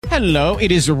Hello,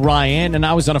 it is Ryan, and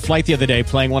I was on a flight the other day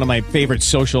playing one of my favorite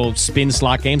social spin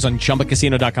slot games on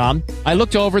ChumbaCasino.com. I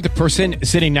looked over at the person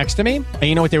sitting next to me, and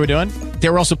you know what they were doing? They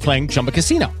were also playing Chumba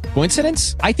Casino.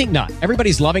 Coincidence? I think not.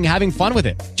 Everybody's loving having fun with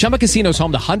it. Chumba Casino is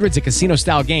home to hundreds of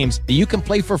casino-style games that you can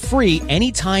play for free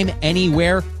anytime,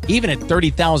 anywhere, even at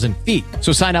 30,000 feet.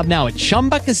 So sign up now at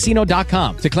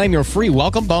ChumbaCasino.com to claim your free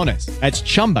welcome bonus. That's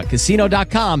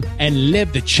ChumbaCasino.com and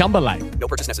live the Chumba life. No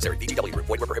purchase necessary. VGW. Void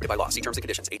where prohibited by law. See terms and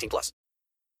conditions. 18+.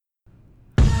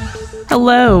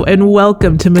 Hello and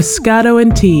welcome to Moscato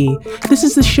and Tea. This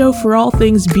is the show for all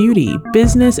things beauty,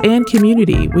 business, and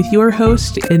community with your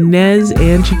host Inez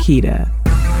and Chiquita.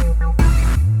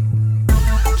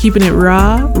 Keeping it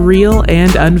raw, real,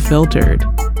 and unfiltered.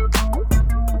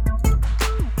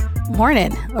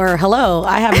 Morning or hello.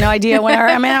 I have no idea where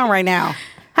I'm at right now.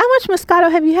 How much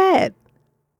Moscato have you had?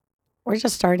 We're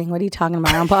just starting. What are you talking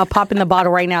about? I'm popping the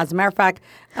bottle right now. As a matter of fact,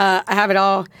 I have it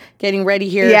all getting ready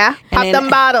here. Yeah, pop them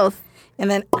bottles. And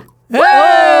then,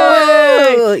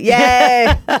 whoa!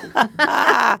 Yay!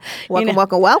 Welcome.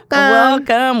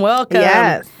 Welcome.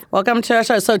 Yes. Welcome to our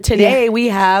show. So today we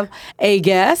have a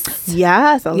guest.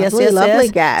 Yes, a lovely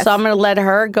guest. So I'm going to let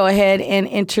her go ahead and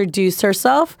introduce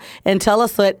herself and tell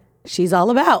us what she's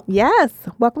all about. Yes.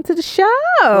 Welcome to the show.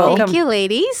 Welcome. Thank you,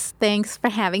 ladies. Thanks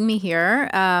for having me here.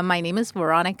 My name is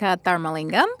Veronica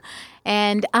Tharmalingam,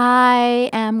 and I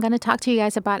am going to talk to you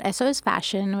guys about SOS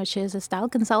Fashion, which is a style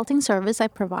consulting service I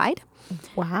provide.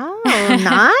 Wow,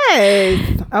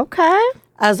 nice. Okay.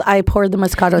 As I poured the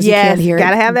Moscato, you can't hear it.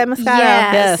 Gotta have that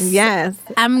Moscato. Yes.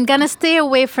 I'm going to stay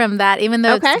away from that, even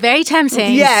though it's very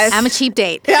tempting. Yes. I'm a cheap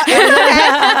date.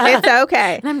 It's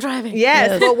okay. And I'm driving.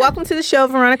 Yes. Well, welcome to the show,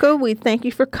 Veronica. We thank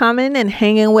you for coming and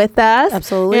hanging with us.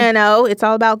 Absolutely. You know, it's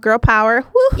all about girl power.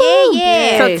 Woohoo!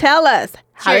 Yeah. So tell us.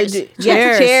 Cheers.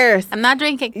 Cheers. I'm not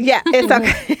drinking. Yeah, it's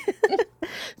okay.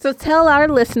 So tell our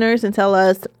listeners and tell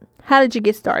us, how did you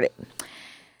get started?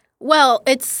 Well,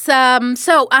 it's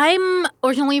so I'm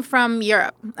originally from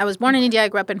Europe. I was born in India. I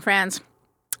grew up in France.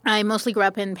 I mostly grew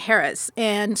up in Paris.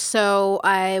 And so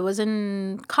I was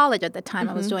in college at the time.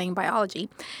 I was doing biology.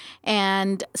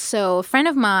 And so a friend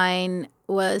of mine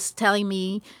was telling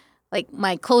me, like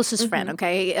my closest friend,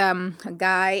 okay, a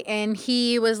guy, and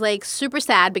he was like super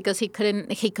sad because he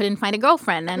couldn't find a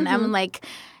girlfriend. And I'm like,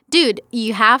 dude,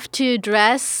 you have to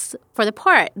dress for the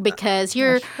part because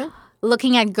you're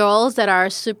looking at girls that are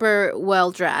super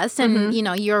well dressed and you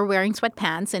know you're wearing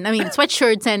sweatpants and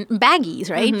sweatshirts and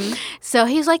baggies, right? So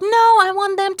he's like, no, I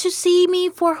want them to see me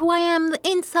for who I am, the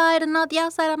inside and not the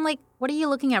outside. I'm like, what are you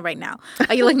looking at right now?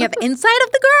 Are you looking at the inside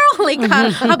of the girl, like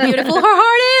how beautiful her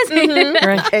heart is?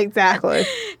 Right. Exactly.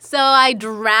 So I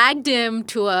dragged him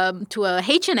to a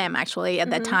H&M actually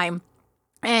at that time.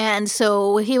 And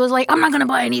so he was like, I'm not going to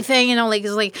buy anything. You know, like,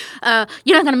 he's like,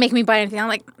 you're not going to make me buy anything. I'm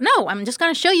like, no, I'm just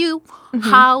going to show you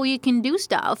how you can do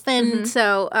stuff. And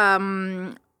so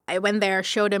I went there,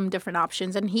 showed him different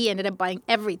options, and he ended up buying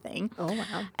everything. Oh,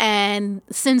 wow. And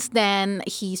since then,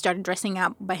 he started dressing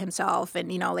up by himself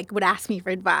and, you know, like would ask me for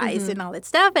advice and all that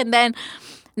stuff. And then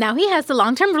now he has a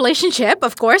long-term relationship,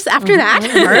 of course, after that.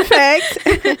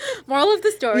 Perfect. Moral of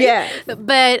the story. Yeah.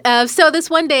 But so this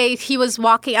one day he was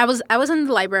walking. I was in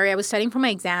the library. I was studying for my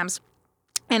exams.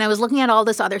 And I was looking at all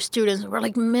these other students who were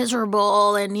like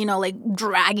miserable and, you know, like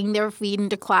dragging their feet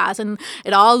into class. And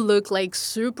it all looked like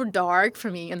super dark for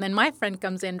me. And then my friend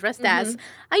comes in dressed as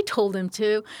I told him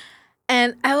to.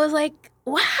 And I was like,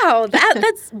 wow,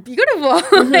 that's beautiful,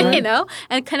 you know,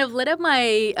 and it kind of lit up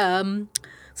my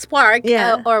spark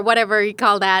or whatever you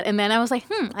call that. And then I was like,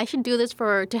 I should do this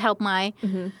to help my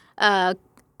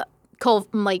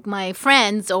my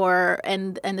friends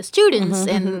and the students.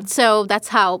 And so that's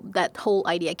how that whole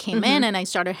idea came in. And I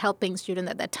started helping students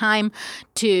at that time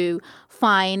to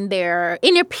find their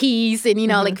inner peace and, you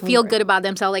know, like feel good about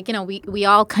themselves. Like, you know, we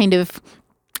all kind of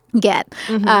get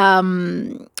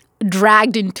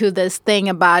dragged into this thing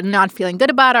about not feeling good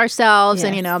about ourselves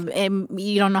and, you know,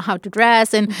 you don't know how to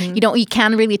dress and you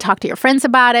can't really talk to your friends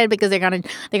about it because they're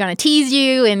gonna tease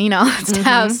you and, you know,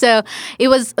 stuff. So it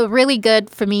was really good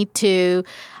for me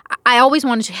I always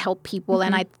wanted to help people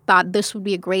and I thought this would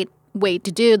be a great way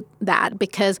to do that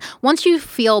because once you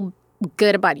feel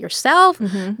good about yourself,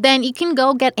 then you can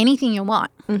go get anything you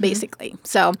want, basically.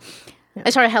 So I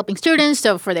started helping students,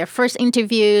 so for their first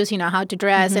interviews, you know, how to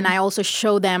dress, and I also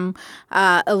show them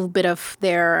a little bit of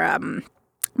their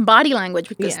body language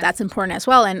because that's important as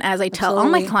well. And as I tell all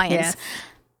my clients,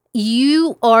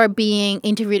 you are being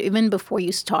interviewed even before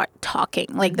you start talking.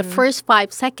 Like the first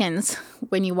 5 seconds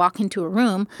when you walk into a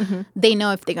room, they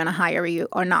know if they're going to hire you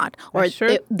or not, or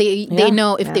they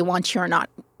know if they want you or not.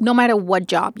 no matter what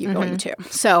job you're going to.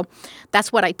 So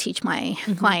that's what I teach my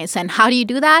clients. And how do you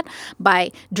do that?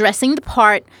 By dressing the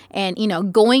part and,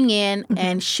 going in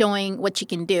and showing what you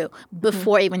can do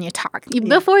before even you talk,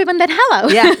 before even that hello.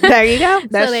 Yeah, there you go.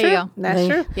 That's there true. you go. That's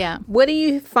true. Yeah. What do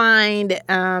you find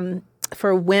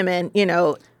for women,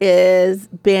 is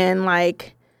been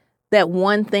like that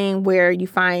one thing where you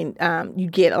find you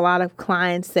get a lot of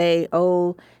clients say,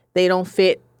 oh, they don't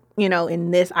fit, in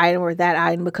this item or that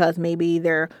item because maybe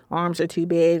their arms are too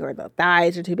big or the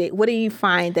thighs are too big. What do you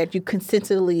find that you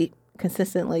consistently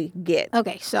get?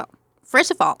 Okay, so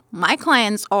first of all, my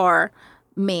clients are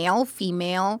male,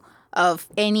 female, of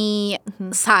any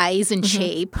size and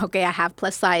shape. Okay, I have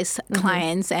plus size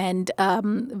clients and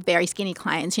very skinny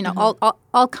clients,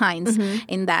 all kinds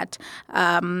in that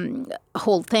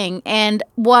whole thing. And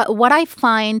what I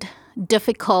find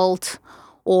difficult,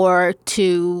 or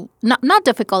to not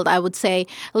difficult, I would say,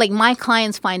 like my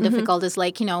clients find difficult is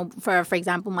like, for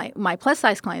example, my plus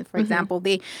size clients, for example,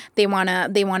 they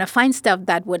wanna find stuff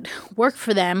that would work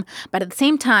for them, but at the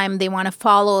same time they wanna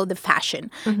follow the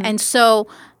fashion, and so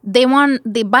they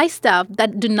buy stuff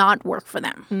that do not work for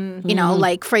them.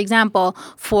 Like for example,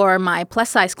 for my plus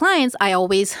size clients, I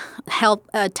always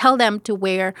tell them to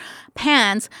wear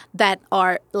pants that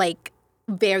are like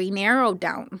very narrow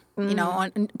down,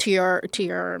 to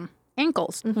your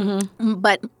ankles.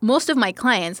 But most of my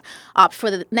clients opt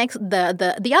for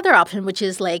the other option, which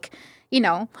is like,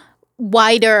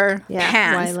 wider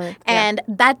pants, and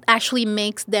that actually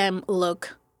makes them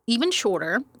look even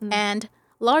shorter and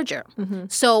larger.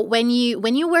 So when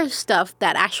you wear stuff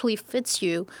that actually fits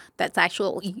you, that's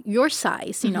actually your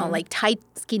size, like tight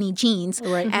skinny jeans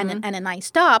and a nice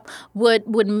top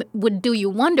would do you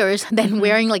wonders than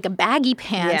wearing like a baggy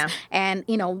pants and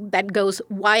that goes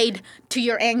wide to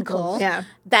your ankle.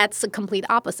 That's a complete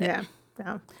opposite.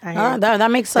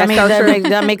 That makes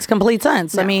that makes complete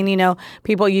sense. I mean,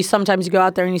 people, sometimes you go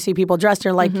out there and you see people dressed,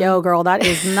 you're like, yo, girl, that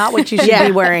is not what you should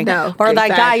be wearing. Or that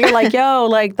guy, you're like, yo,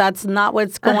 like that's not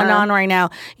what's going on right now.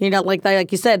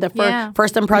 Like you said, the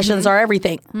first impressions are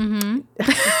everything. Listen,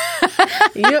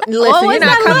 you're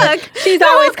not coming. She's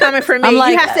always coming for me.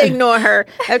 You have to ignore her.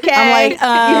 Okay, I'm like, you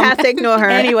have to ignore her.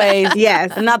 Anyways,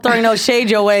 yes, I'm not throwing no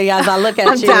shade your way as I look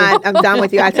at you. I'm done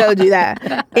with you. I told you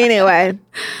that. Anyway.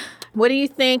 What do you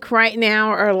think right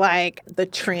now are like the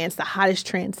hottest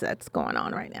trends that's going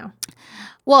on right now?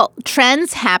 Well,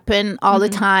 trends happen all the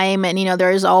time, and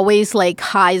there's always like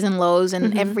highs and lows,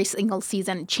 and every single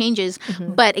season it changes.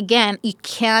 But again, you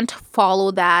can't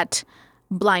follow that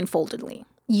blindfoldedly.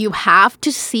 You have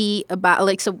to see about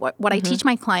what I teach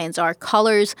my clients are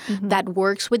colors that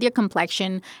works with your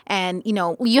complexion, and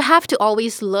you have to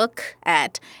always look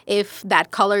at if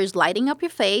that color is lighting up your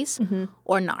face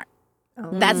or not.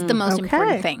 That's the most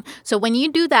important thing. So when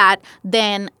you do that,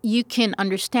 then you can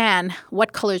understand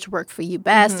what colors work for you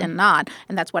best and not.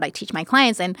 And that's what I teach my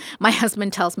clients. And my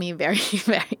husband tells me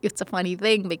it's a funny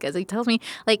thing because he tells me,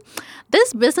 like,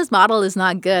 this business model is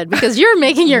not good because you're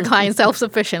making your clients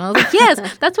self-sufficient. I was like, yes,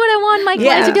 that's what I want my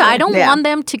clients to do. I don't want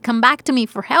them to come back to me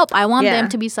for help. I want them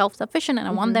to be self-sufficient, and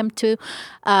I want them to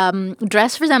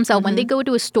dress for themselves. When they go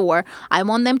to a store, I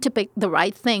want them to pick the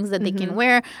right things that they can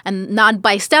wear and not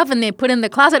buy stuff and they put in the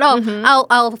closet.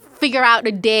 I'll figure out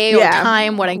a day or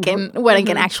time when I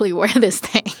can actually wear this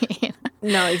thing.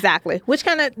 No, exactly. Which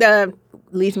kind of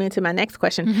leads me into my next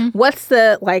question. What's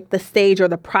the stage or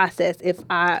the process if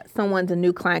someone's a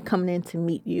new client coming in to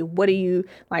meet you? What do you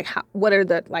what are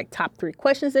the top 3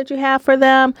 questions that you have for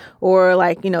them?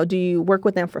 Or do you work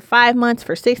with them for 5 months,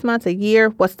 for 6 months, a year?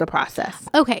 What's the process?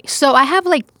 Okay, so I have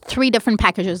 3 different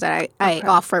packages that I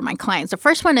offer my clients. The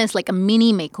first one is a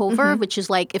mini makeover, which is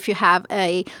if you have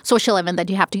a social event that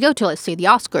you have to go to, let's say the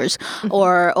Oscars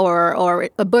or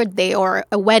a birthday or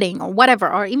a wedding or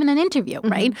whatever, or even an interview,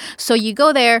 right? So you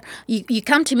go there, you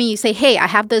come to me, you say, hey, I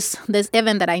have this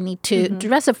event that I need to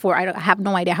dress up for. I have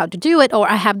no idea how to do it, or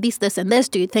I have this and this.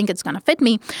 Do you think it's going to fit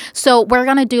me? So we're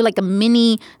going to do a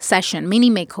mini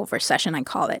makeover session, I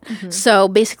call it. So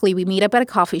basically we meet up at a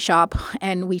coffee shop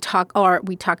and we talk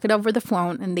it over the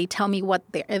phone, and they tell me what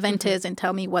their event is and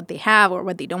tell me what they have or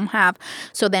what they don't have.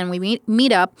 So then we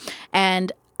meet up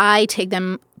and I take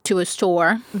them to a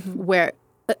store where,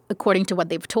 according to what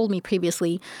they've told me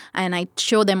previously, and I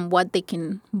show them what they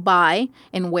can buy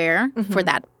and wear for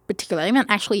that particular event,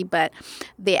 actually, but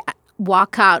they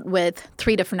walk out with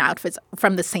 3 different outfits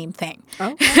from the same thing.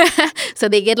 Okay. So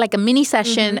they get a mini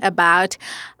session about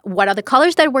what are the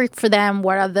colors that work for them,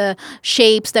 what are the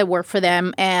shapes that work for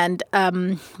them, and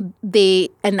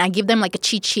I give them a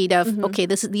cheat sheet of, okay,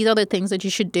 these are the things that you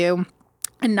should do.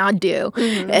 and not do.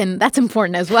 And that's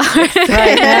important as well.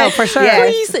 Right, no, for sure.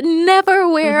 Please never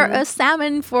wear a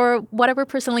salmon for whatever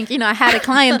person. Like, I had a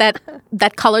client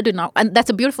that color did not, and that's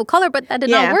a beautiful color, but that did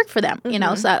not work for them,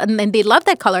 so, and then they loved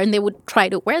that color and they would try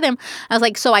to wear them. I was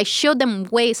like, so I showed them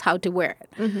ways how to wear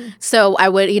it. So I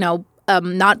would,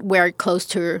 not wear it close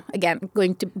to, again,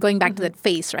 going back to that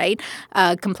face, right?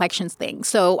 Complexions thing.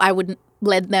 So I would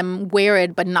let them wear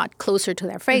it, but not closer to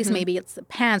their face. Maybe it's the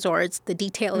pants or it's the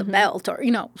detail of the belt or,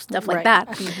 stuff like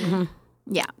that.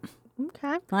 Yeah.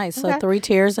 Okay. Nice. So 3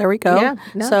 tiers. There we go. Yeah.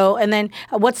 No. So, and then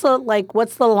what's the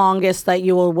longest that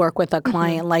you will work with a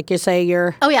client? Like you say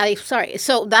you're. Oh yeah. Sorry.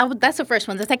 So that's the first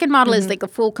one. The second model is like a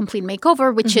full complete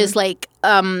makeover, which is like,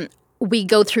 we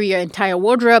go through your entire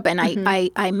wardrobe and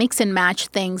I mix and match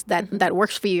things that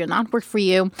works for you or not work for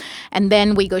you. And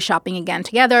then we go shopping again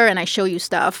together and I show you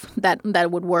stuff that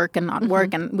would work and not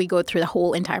work. And we go through the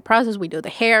whole entire process. We do the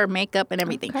hair, makeup, and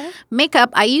everything. Okay.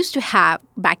 Makeup, I used to have,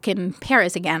 back in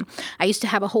Paris again, I used to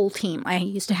have a whole team. I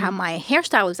used to have my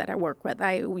hairstylist that I work with.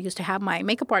 I used to have my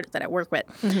makeup artist that I work with.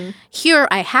 Here,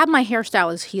 I have my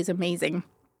hairstylist. He's amazing.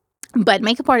 But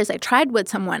makeup artist, I tried with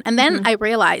someone. And then I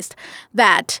realized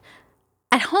that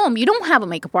at home, you don't have a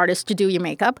makeup artist to do your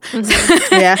makeup.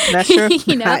 Yeah, that's true.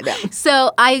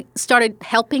 So I started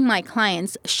helping my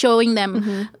clients, showing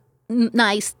them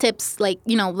nice tips, like,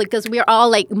 because we're all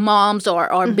like moms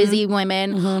or busy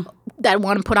women that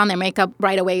want to put on their makeup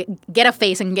right away, get a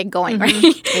face and get going,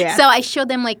 right? Yeah. So I showed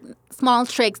them like small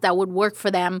tricks that would work for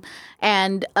them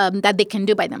and that they can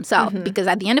do by themselves. Because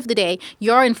at the end of the day,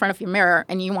 you're in front of your mirror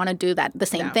and you want to do the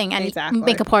same thing. And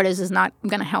makeup artist is not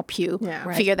going to help you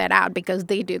figure that out because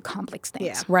they do complex things.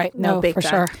 Yeah. Right. No, big for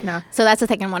sure. No. So that's the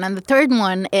second one. And the third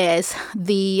one is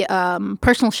the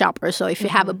personal shopper. So if you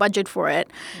have a budget for it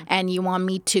and you want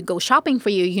me to go shopping for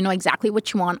you, you know exactly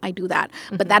what you want, I do that.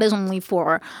 But that is only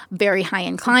for very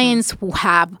high-end clients who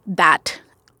have that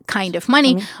kind of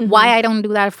money. Why I don't do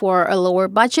that for a lower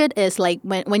budget is like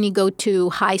when you go to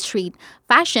high street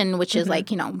fashion, which is like,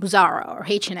 Zara or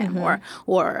H&M or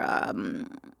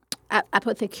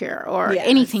Apothecary or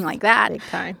anything like that.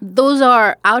 Those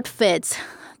are outfits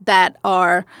that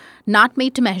are not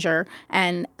made to measure,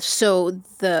 and so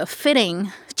the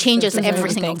fitting changes every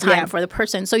single time for the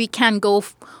person. So you can't go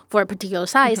for a particular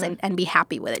size and be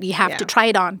happy with it. You have to try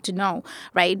it on to know,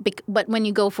 right? But when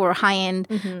you go for high-end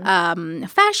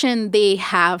fashion, they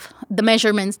have the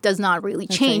measurements does not really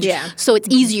change. So it's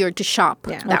easier to shop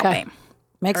that way.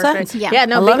 Makes sense. Yeah,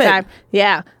 no, big time.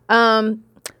 Yeah.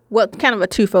 Well, kind of a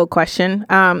twofold question.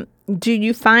 Do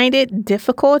you find it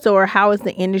difficult, or how is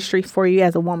the industry for you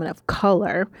as a woman of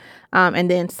color? And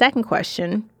then second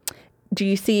question, do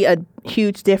you see a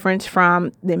huge difference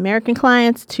from the American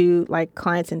clients to like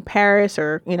clients in Paris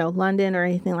or, London or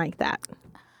anything like that?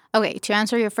 Okay, to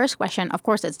answer your first question, of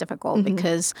course it's difficult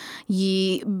because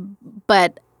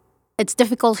but it's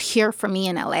difficult here for me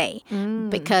in LA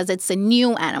because it's a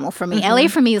new animal for me. LA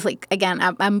for me is like, again,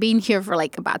 I'm being here for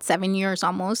like about 7 years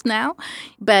almost now.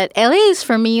 But LA is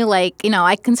for me like,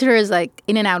 I consider it as like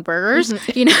In-N-Out burgers.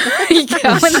 You go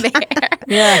in there.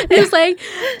 It's like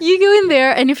you go in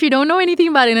there and if you don't know anything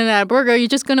about In-N-Out burger, you're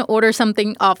just going to order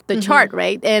something off the chart,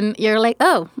 right? And you're like,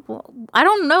 oh, well, I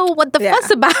don't know what the fuss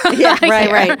about.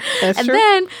 Right. That's true.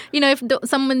 Then, if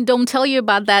someone don't tell you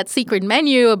about that secret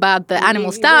menu, about the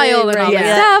animal style and all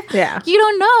that stuff, you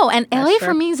don't know. And LA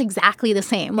for me is exactly the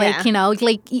same. Like,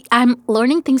 like I'm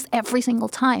learning things every single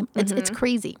time. It's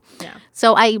crazy. Yeah.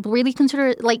 So I really consider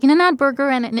it like In-N-Out burger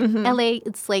and in LA,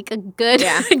 it's like a good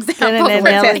example.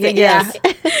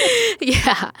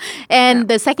 And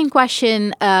the second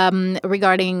question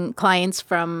regarding clients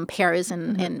from Paris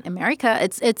and America,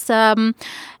 it's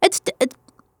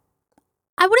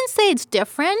I wouldn't say it's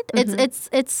different.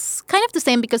 It's kind of the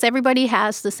same because everybody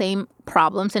has the same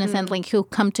problems in a sense, like who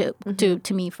come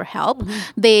to me for help.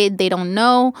 They don't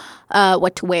know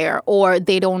what to wear, or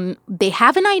they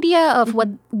have an idea of what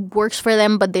works for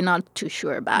them, but they're not too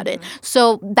sure about it.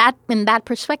 So that in that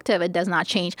perspective, it does not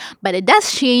change. But it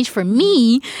does change for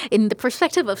me in the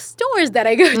perspective of stores that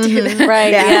I go to.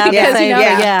 Right. Because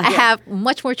I have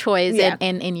much more choice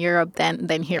in Europe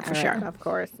than here for sure. Of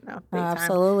course. No,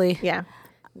 absolutely. Yeah.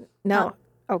 No.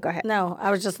 Oh, go ahead. No,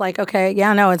 I was just like, okay,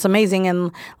 it's amazing.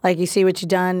 And like, you see what you've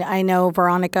done. I know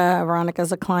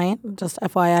Veronica's a client, just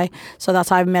FYI. So that's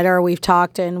how I've met her. We've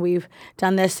talked and we've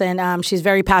done this. And she's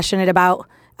very passionate about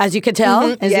as you could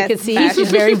tell, as you could see,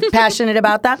 she's very passionate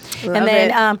about that. Love and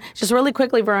then just really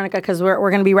quickly, Veronica, because we're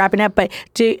going to be wrapping up, but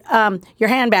your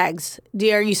handbags,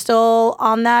 are you still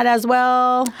on that as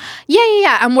well?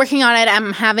 Yeah. I'm working on it.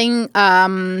 I'm having,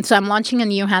 so I'm launching a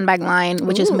new handbag line,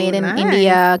 which is made in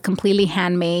India, completely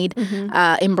handmade,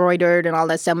 embroidered and all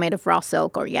that stuff, made of raw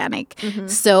silk, organic.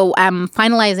 So I'm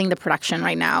finalizing the production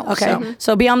right now. Okay.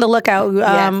 So be on the lookout.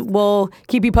 We'll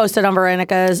keep you posted on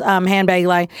Veronica's handbag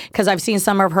line, because I've seen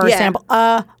some of her sample.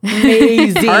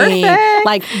 Amazing.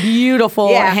 Like beautiful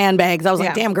handbags. I was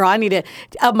like, damn, girl, I need to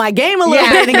up my game a little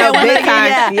bit and get one.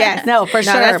 Yes. No, for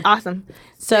sure. That's awesome.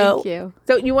 So, thank you.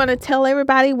 So you want to tell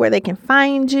everybody where they can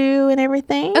find you and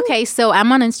everything? Okay, so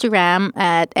I'm on Instagram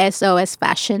at SOS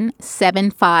Fashion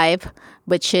 75,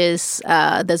 which is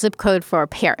the zip code for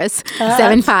Paris,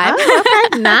 75.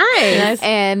 Okay, nice.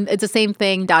 And it's the same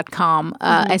thing, .com,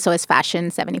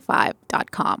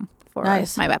 sosfashion75.com for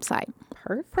my website.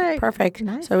 Perfect.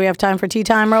 Nice. So we have time for tea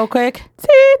time real quick?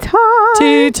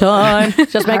 Tea time.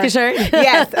 Just making sure.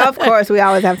 Yes, of course. We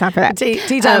always have time for that.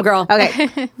 Tea time, girl.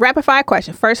 Okay. Rapid fire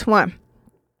question. First one.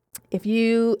 If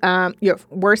you, your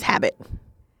worst habit.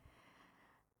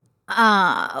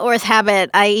 Worst habit,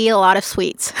 I eat a lot of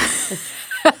sweets.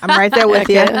 I'm right there with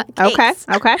you. Okay.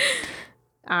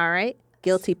 All right.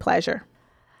 Guilty pleasure.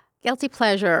 Guilty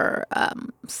pleasure,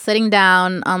 sitting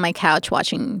down on my couch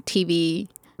watching TV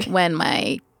when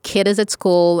my kid is at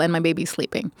school and my baby's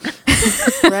sleeping.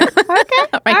 Right. Okay.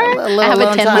 Right. I have a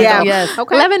 10-month-old. Yes.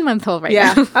 Okay. 11-month-old right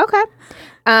now. Okay.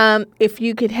 If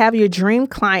you could have your dream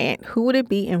client, who would it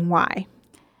be and why?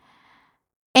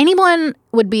 Anyone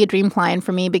would be a dream client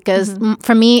for me, because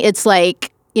for me it's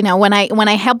like, you know, when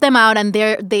I help them out and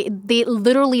they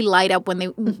literally light up when they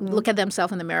look at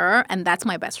themselves in the mirror, and that's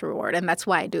my best reward, and that's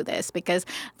why I do this, because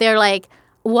they're like,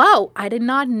 whoa, I did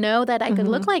not know that I could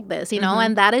look like this, you know,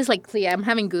 and that is like, see, I'm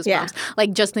having goosebumps,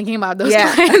 like just thinking about those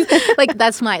clients. Like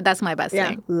that's my best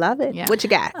thing. Love it. Yeah. What you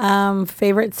got?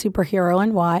 Favorite superhero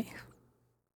and why?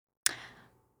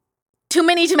 Too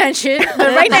many to mention, but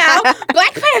right now,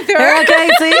 Black Panther. Okay,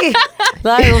 see,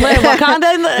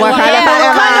 Wakanda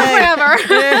forever.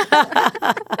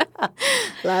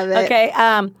 Love it. Okay,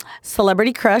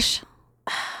 celebrity crush.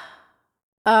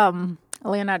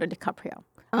 Leonardo DiCaprio.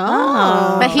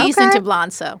 Oh, but he's into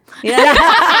blonde, so it's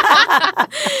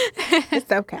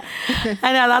okay.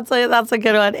 I know that's a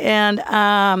good one. And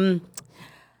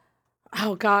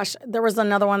oh gosh, there was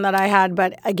another one that I had,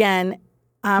 but again,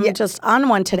 I'm just on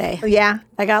one today. Yeah,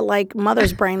 I got like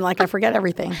mother's brain, like I forget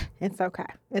everything. It's okay.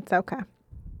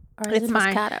 or is it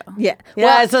Moscato? Yeah.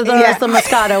 Well, it's the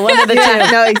Moscato. One of the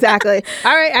two. No, exactly.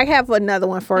 All right, I have another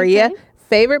one for you.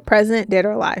 Favorite president, dead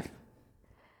or alive?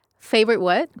 Favorite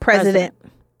what? President.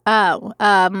 Oh,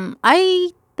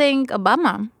 I think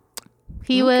Obama.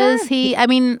 I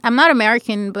mean, I'm not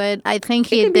American, but I think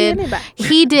he did,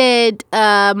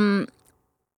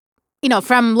 you know,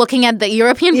 from looking at the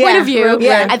European point of view,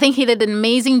 I think he did an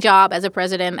amazing job as a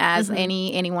president as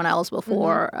anyone else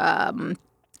before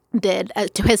did,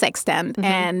 to his extent.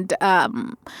 And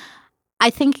I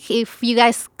think if you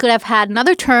guys could have had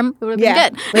another term, it would have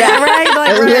been good. Yeah, right.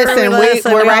 Like,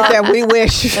 listen, we're right there. We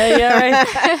wish.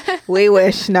 Right. We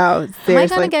wish. No, seriously. Am I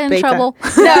going to get in trouble?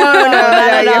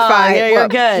 No, you're fine. You're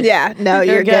good. Yeah, no,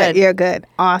 you're good. You're good.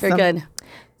 Awesome. You're good.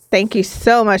 Thank you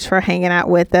so much for hanging out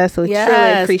with us. We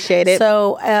truly appreciate it.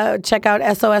 So check out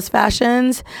SOS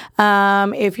Fashions.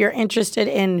 If you're interested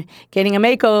in getting a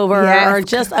makeover or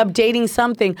just updating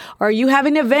something, or you have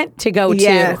an event to go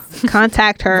to,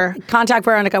 contact her. Contact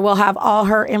Veronica. We'll have all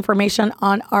her information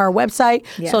on our website,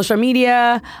 social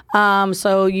media,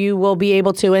 so you will be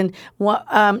able to. And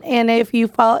if you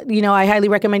follow, you know, I highly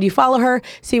recommend you follow her,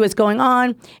 see what's going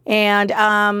on, and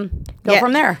go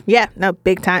from there. Yeah, no,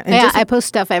 big time. And I post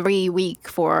stuff every week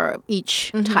for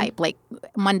each type. Like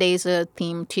Monday's a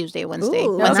theme, Tuesday, Wednesday.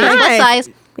 Wednesday's plus size.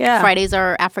 Yeah. Fridays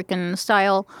are African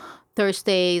style.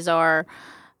 Thursdays are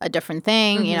a different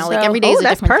thing. You know, like every day is a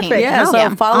different thing. Yeah,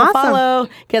 so follow,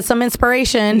 get some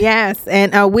inspiration. Yes,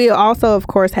 and we also, of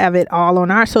course, have it all on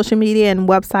our social media and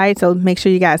website. So make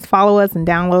sure you guys follow us and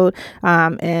download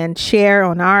and share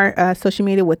on our social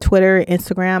media with Twitter,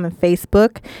 Instagram, and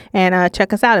Facebook. And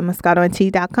check us out at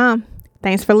moscatoandtea.com.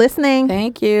 Thanks for listening.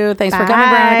 Thank you. Thanks for coming,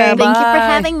 Veronica. Thank you for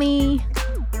having me.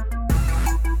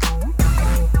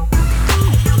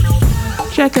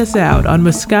 Check us out on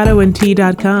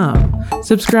moscatoandtea.com.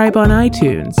 Subscribe on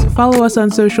iTunes. Follow us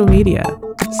on social media.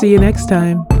 See you next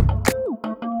time.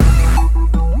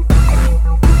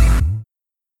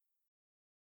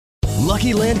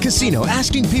 Lucky Land Casino,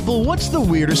 asking people, what's the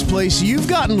weirdest place you've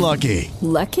gotten lucky?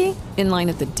 Lucky? In line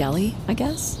at the deli, I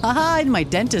guess? Aha, in my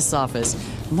dentist's office.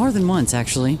 More than once,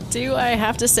 actually. Do I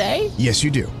have to say? Yes,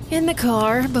 you do. In the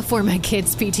car before my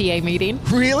kids' PTA meeting.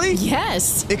 Really?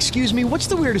 Yes. Excuse me, what's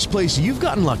the weirdest place you've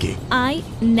gotten lucky? I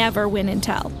never win and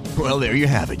tell. Well, there you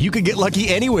have it. You can get lucky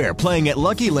anywhere, playing at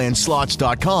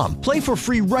LuckyLandSlots.com. Play for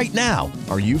free right now.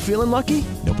 Are you feeling lucky?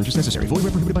 No purchase necessary. Void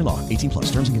where prohibited by law. 18+.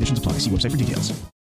 Terms and conditions apply. See website for details.